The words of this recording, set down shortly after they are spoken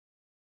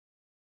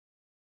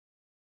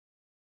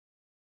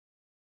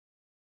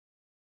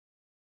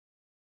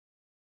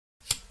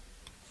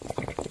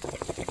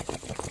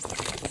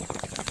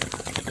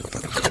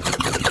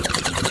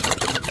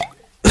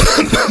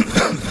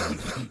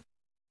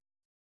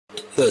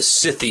The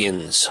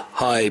Scythians,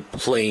 High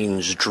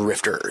Plains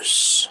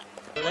Drifters.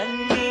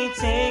 Let me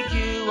take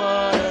you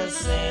on a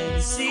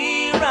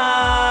sensey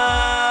ride.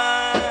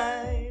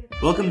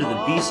 Welcome to the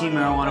BC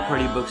Marijuana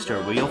Party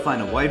Bookstore, where you'll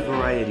find a wide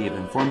variety of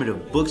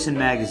informative books and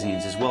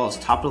magazines, as well as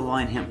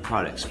top-of-the-line hemp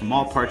products from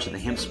all parts of the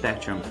hemp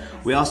spectrum.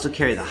 We also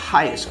carry the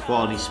highest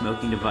quality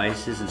smoking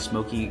devices and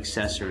smoking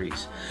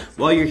accessories.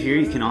 While you're here,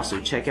 you can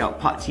also check out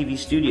Pot TV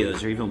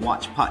Studios or even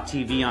watch Pot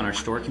TV on our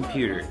store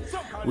computer.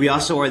 We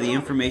also are the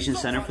information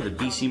center for the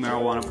BC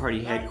Marijuana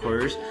Party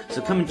headquarters,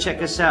 so come and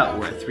check us out.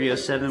 We're at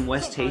 307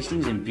 West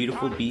Hastings in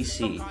beautiful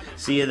BC.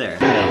 See you there.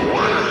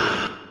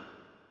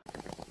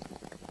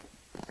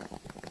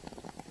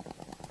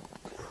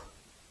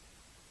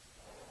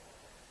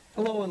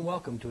 Hello and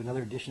welcome to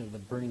another edition of the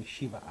Burning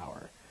Shiva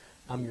Hour.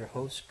 I'm your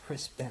host,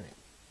 Chris Bennett.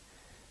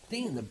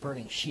 Today in the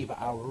Burning Shiva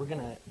Hour, we're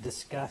going to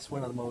discuss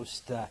one of the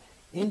most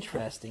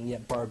interesting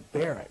yet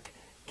barbaric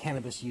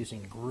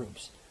cannabis-using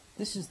groups.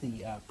 This is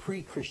the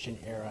pre-Christian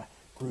era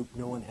group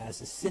known as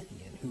the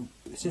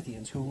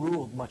Scythians, who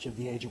ruled much of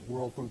the ancient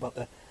world from about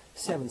the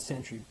 7th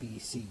century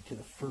BC to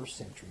the 1st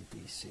century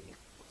BC.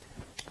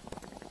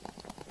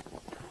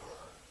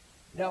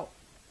 Now,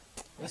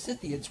 the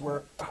Scythians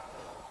were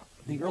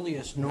the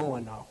earliest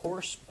known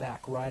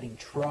horseback riding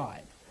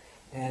tribe,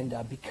 and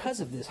because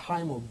of this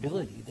high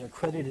mobility, they're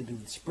credited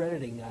with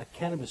spreading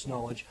cannabis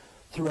knowledge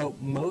throughout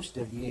most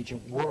of the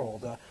ancient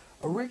world.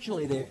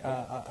 Originally, they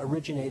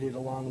originated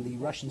along the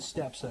Russian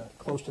steppes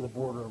close to the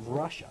border of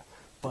Russia,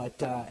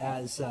 but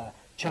as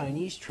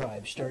Chinese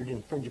tribes started to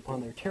infringe upon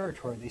their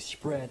territory, they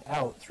spread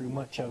out through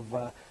much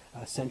of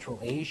Central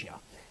Asia,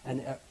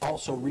 and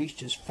also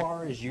reached as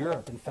far as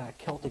Europe. In fact,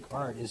 Celtic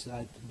art is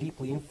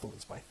deeply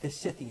influenced by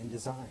Scythian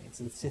designs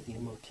and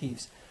Scythian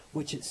motifs,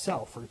 which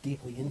itself are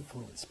deeply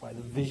influenced by the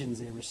visions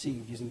they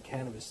received using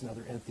cannabis and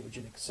other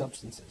entheogenic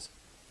substances.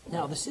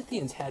 Now, the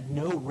Scythians had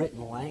no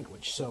written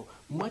language, so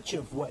much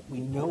of what we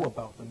know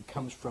about them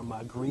comes from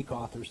Greek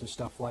authors and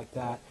stuff like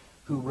that,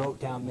 who wrote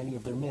down many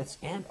of their myths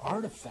and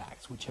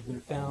artifacts, which have been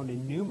found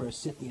in numerous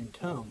Scythian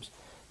tombs.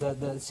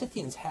 The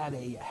Scythians had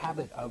a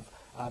habit of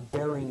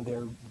burying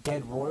their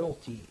dead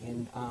royalty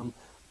in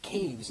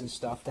caves and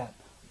stuff, that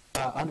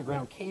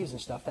underground caves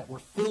and stuff that were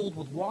filled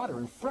with water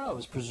and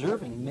froze,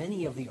 preserving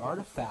many of the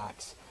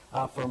artifacts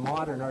for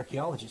modern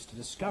archaeologists to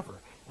discover.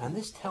 And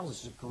this tells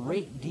us a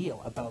great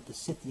deal about the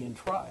Scythian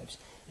tribes,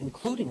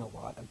 including a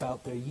lot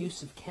about their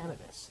use of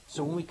cannabis.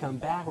 So when we come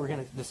back, we're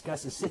going to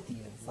discuss the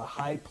Scythians, the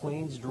High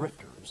Plains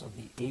Drifters of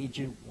the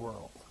ancient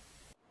world.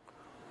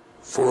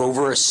 For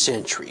over a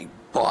century,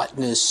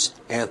 botanists,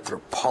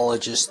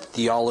 anthropologists,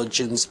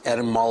 theologians,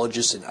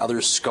 etymologists, and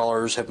other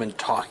scholars have been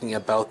talking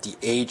about the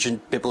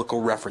ancient biblical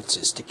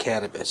references to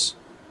cannabis.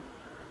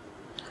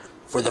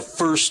 For the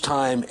first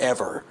time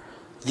ever,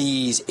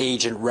 these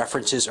ancient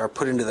references are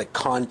put into the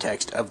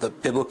context of the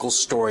biblical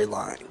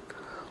storyline.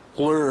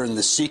 Learn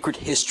the secret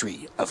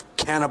history of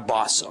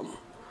cannabism.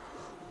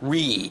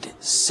 Read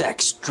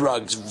Sex,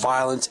 Drugs,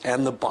 Violence,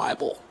 and the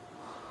Bible.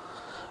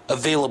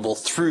 Available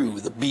through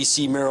the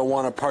BC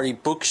Marijuana Party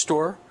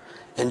Bookstore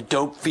and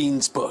Dope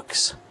Fiends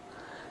Books.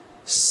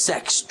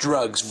 Sex,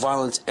 Drugs,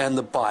 Violence, and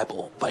the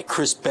Bible by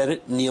Chris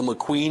Bennett and Neil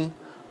McQueen,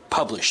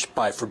 published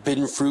by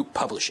Forbidden Fruit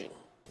Publishing.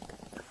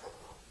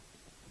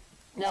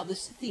 Now, the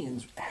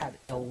Scythians had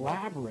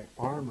elaborate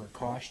armor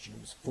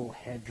costumes, full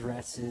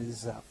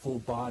headdresses, full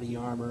body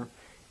armor,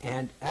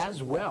 and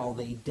as well,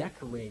 they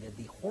decorated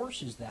the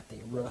horses that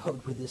they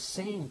rode with the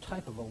same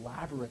type of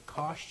elaborate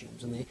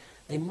costumes, and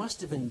they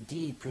must have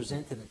indeed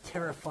presented a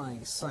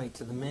terrifying sight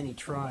to the many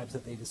tribes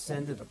that they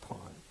descended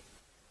upon.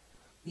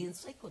 The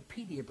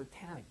Encyclopedia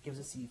Britannica gives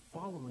us the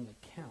following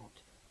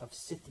account of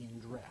Scythian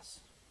dress.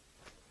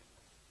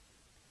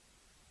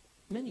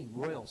 Many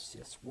royal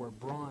Scyths wore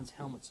bronze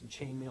helmets and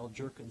chainmail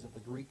jerkins of the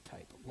Greek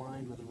type,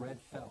 lined with red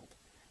felt.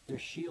 Their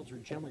shields were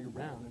generally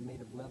round and made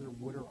of leather,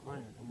 wood, or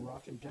iron, and were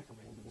often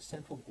decorated with a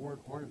central gourd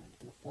ornament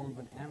in the form of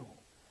an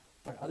animal,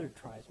 but other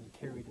tribesmen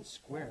carried a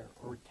square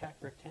or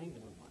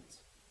rectangular ones.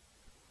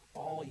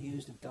 All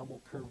used a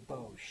double curved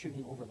bow,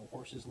 shooting over the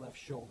horse's left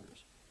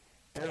shoulders.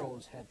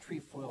 Arrows had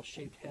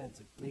trefoil-shaped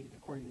heads made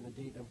according to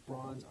the date of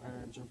bronze,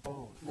 irons, or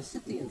bone. The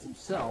Scythians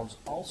themselves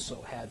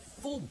also had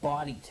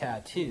full-body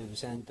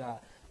tattoos, and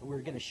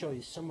we're going to show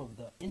you some of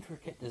the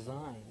intricate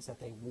designs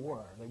that they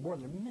wore. They wore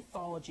their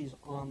mythologies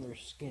on their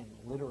skin,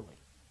 literally.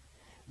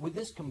 With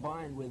this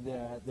combined with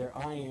their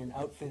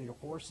iron-outfitted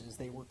horses,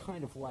 they were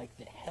kind of like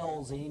the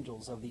Hell's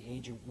Angels of the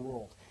ancient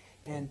world.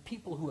 And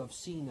people who have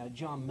seen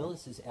John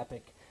Millis's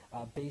epic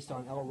based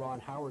on L. Ron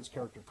Howard's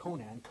character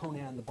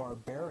Conan the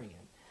Barbarian,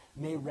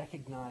 may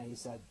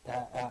recognize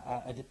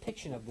a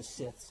depiction of the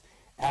Scyths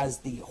as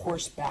the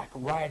horseback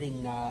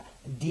riding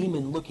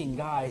demon-looking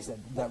guys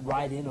that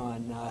ride in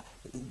on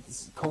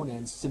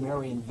Conan's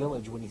Cimmerian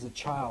village when he's a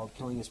child,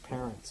 killing his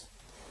parents.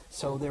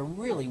 So there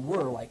really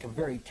were like a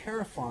very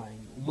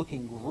terrifying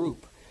looking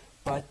group,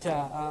 but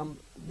the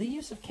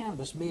use of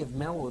cannabis may have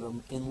mellowed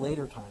them in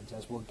later times,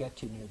 as we'll get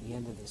to near the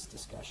end of this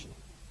discussion.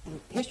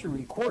 history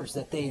records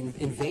that they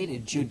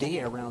invaded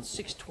Judea around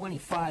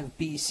 625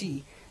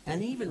 BC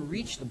and even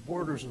reached the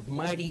borders of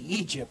mighty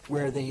Egypt,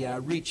 where they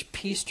reached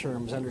peace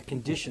terms under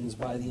conditions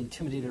by the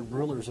intimidated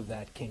rulers of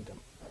that kingdom.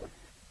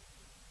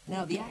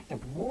 Now, the act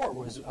of war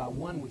was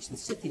one which the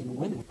Scythian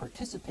women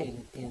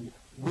participated in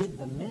with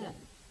the men.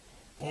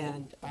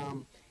 And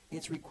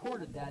it's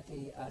recorded that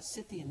a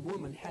Scythian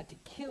woman had to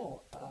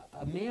kill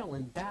a male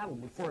in battle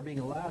before being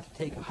allowed to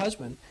take a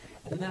husband,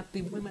 and that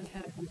the women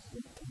had to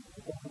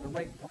on the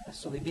right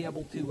breast so they'd be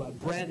able to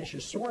brandish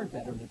a sword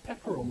better. Their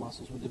pectoral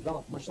muscles would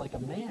develop much like a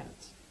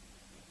man's.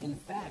 In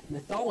fact,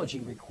 mythology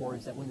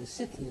records that when the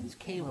Scythians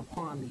came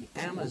upon the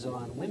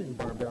Amazon women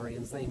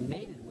barbarians, they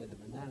mated with them,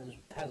 and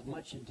that has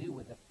much to do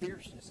with the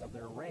fierceness of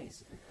their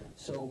race.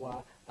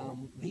 So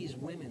these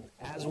women,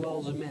 as well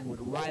as the men,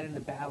 would ride into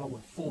battle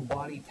with full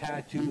body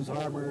tattoos,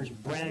 armors,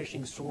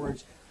 brandishing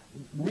swords,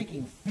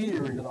 wreaking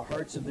fear into the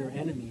hearts of their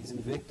enemies and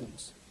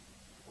victims.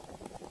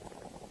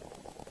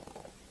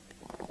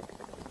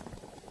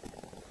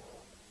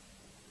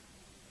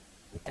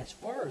 As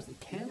far as the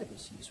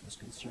cannabis use was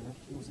concerned,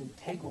 it was an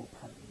integral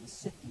part of the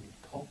Scythian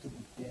cult of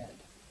the dead,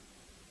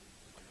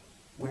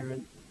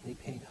 wherein they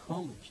paid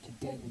homage to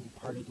dead and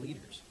departed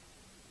leaders.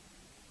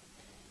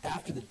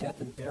 After the death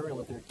and burial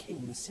of their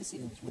king, the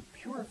Scythians would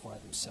purify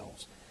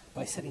themselves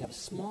by setting up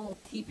small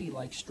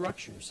teepee-like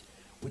structures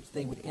which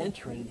they would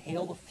enter and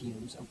inhale the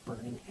fumes of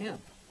burning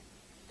hemp.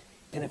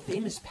 In a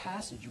famous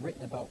passage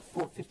written about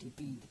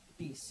 450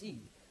 BC,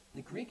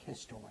 the Greek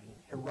historian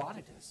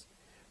Herodotus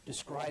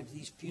describes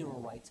these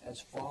funeral rites as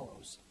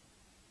follows.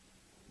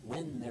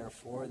 When,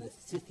 therefore, the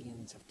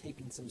Scythians have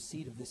taken some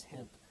seed of this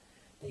hemp,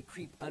 they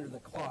creep under the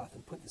cloth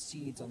and put the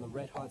seeds on the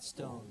red-hot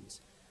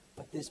stones.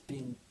 But this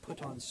being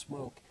put on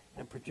smoke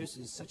and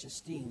produces such a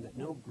steam that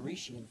no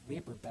Grecian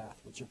vapor bath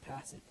would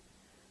surpass it.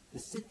 The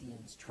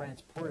Scythians,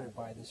 transported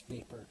by this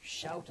vapor,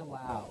 shout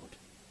aloud.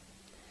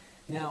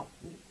 Now,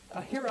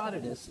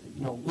 Herodotus,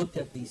 looked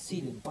at these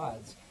seeded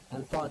buds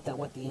and thought that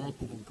what the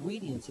active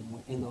ingredients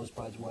in those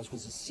buds was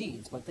the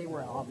seeds, but they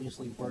were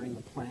obviously burning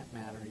the plant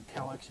matter and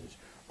calyxes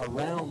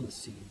around the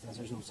seeds, as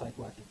there's no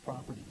psychoactive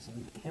properties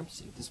in the hemp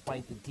seed,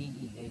 despite the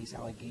DEA's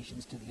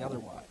allegations to the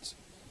otherwise.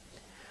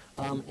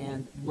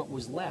 And what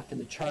was left in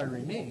the charred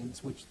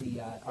remains, which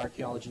the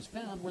archaeologists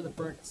found, were the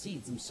burnt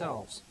seeds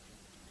themselves.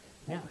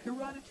 Now,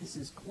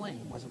 Herodotus'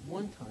 claim was at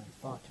one time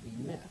thought to be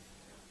myth,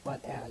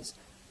 but as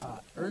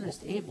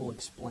Ernest Abel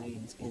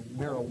explains in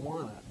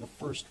Marijuana, the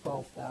first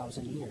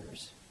 12,000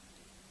 years,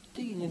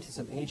 digging into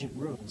some ancient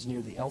ruins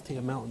near the Altai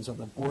Mountains on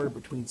the border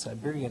between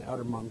Siberia and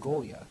Outer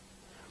Mongolia,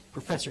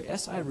 Professor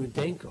S.I.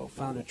 Rudenko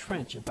found a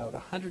trench about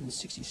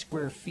 160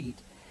 square feet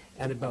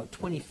and about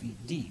 20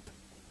 feet deep.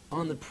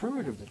 On the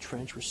perimeter of the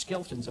trench were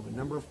skeletons of a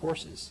number of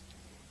horses.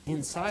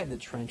 Inside the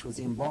trench was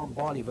the embalmed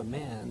body of a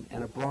man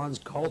and a bronze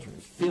cauldron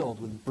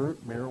filled with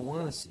burnt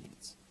marijuana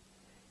seeds.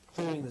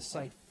 Clearing the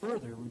site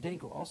further,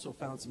 Rudenko also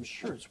found some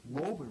shirts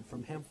woven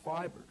from hemp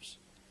fibers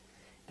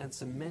and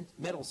some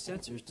metal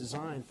sensors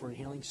designed for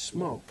inhaling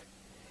smoke,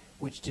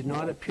 which did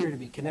not appear to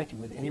be connected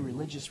with any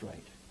religious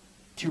rite.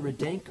 To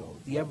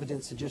Rudenko, the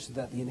evidence suggested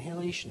that the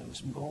inhalation of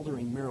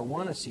smoldering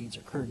marijuana seeds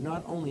occurred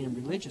not only in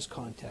religious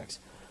contexts,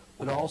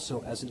 but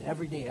also as an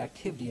everyday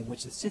activity in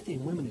which the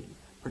Scythian women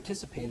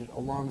participated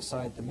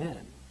alongside the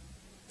men.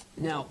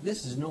 Now,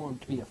 this is known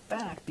to be a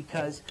fact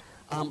because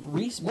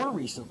more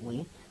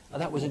recently,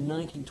 that was in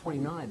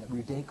 1929 that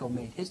Rudenko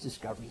made his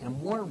discovery,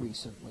 and more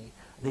recently,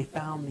 they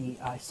found the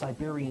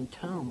Siberian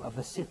tomb of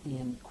a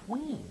Scythian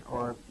queen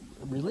or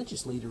a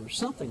religious leader or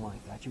something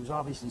like that. She was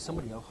obviously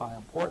somebody of high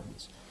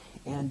importance.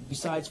 And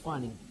besides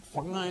finding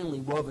finely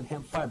woven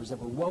hemp fibers that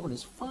were woven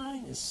as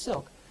fine as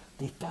silk,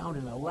 they found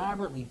an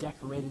elaborately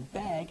decorated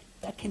bag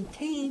that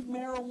contained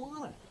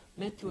marijuana,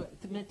 meant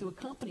to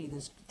accompany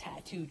this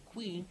tattooed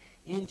queen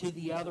into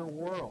the other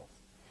world.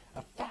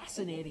 A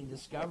fascinating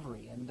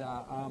discovery, and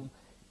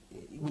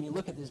when you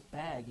look at this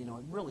bag, it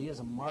really is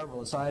a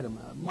marvelous item,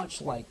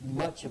 much like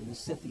much of the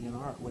Scythian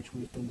art which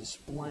we've been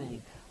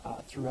displaying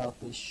throughout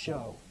this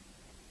show.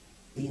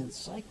 The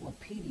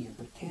Encyclopedia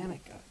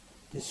Britannica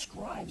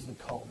describes the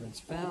cauldrons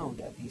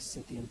found at these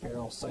Scythian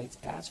burial sites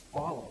as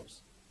follows.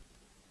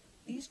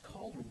 These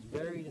cauldrons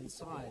varied in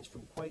size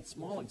from quite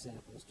small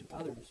examples to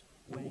others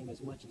weighing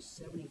as much as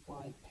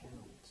 75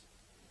 pounds.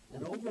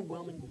 An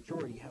overwhelming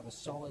majority have a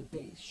solid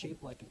base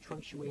shaped like a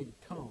truncated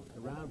cone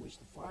around which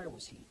the fire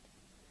was heaped.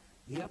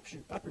 The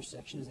upper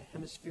section is a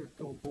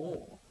hemispherical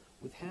bowl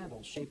with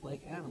handles shaped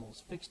like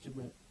animals fixed to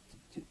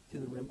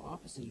the rim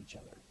opposite each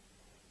other.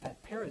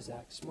 At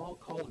Parizak, small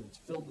cauldrons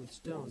filled with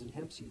stones and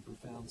hemp seed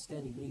were found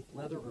standing beneath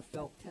leather or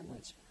felt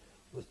tentlets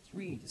with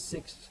 3 to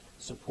 6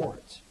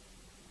 supports.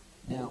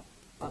 Now,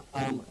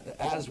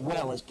 as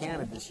well as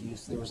cannabis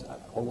use, there was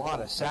a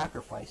lot of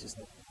sacrifices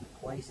that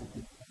took place at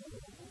the